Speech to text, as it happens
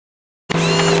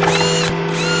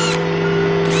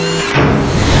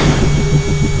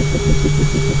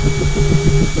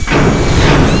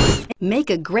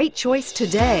Make a great choice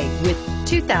today with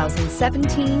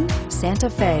 2017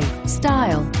 Santa Fe.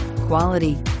 Style,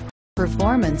 quality,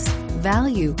 performance,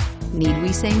 value. Need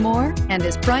we say more? And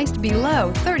is priced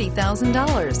below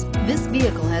 $30,000. This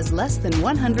vehicle has less than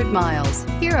 100 miles.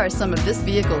 Here are some of this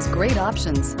vehicle's great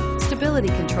options: stability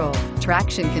control,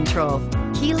 traction control,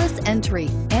 keyless entry,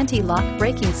 anti-lock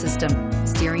braking system,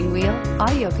 steering wheel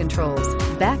audio controls,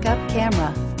 backup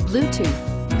camera, Bluetooth,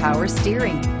 power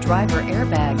steering, driver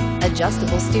airbag,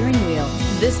 adjustable steering wheel.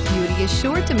 This beauty is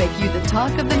sure to make you the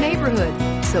talk of the neighborhood.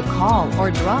 So call or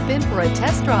drop in for a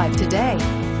test drive today.